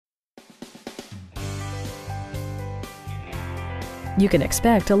You can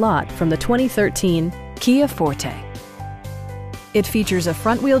expect a lot from the 2013 Kia Forte. It features a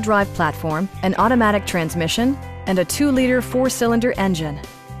front-wheel drive platform, an automatic transmission, and a 2-liter 4-cylinder engine.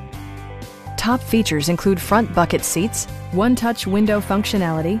 Top features include front bucket seats, one-touch window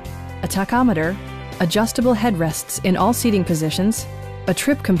functionality, a tachometer, adjustable headrests in all seating positions, a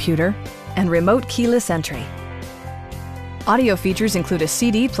trip computer, and remote keyless entry. Audio features include a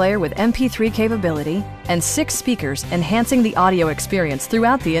CD player with MP3 capability and 6 speakers, enhancing the audio experience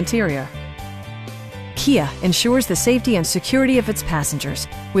throughout the interior. Kia ensures the safety and security of its passengers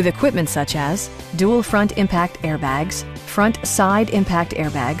with equipment such as dual front impact airbags, front side impact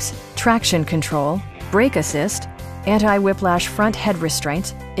airbags, traction control, brake assist, anti-whiplash front head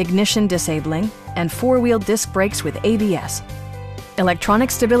restraints, ignition disabling, and 4-wheel disc brakes with ABS. Electronic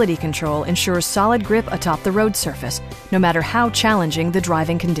stability control ensures solid grip atop the road surface, no matter how challenging the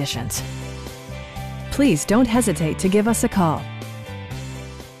driving conditions. Please don't hesitate to give us a call.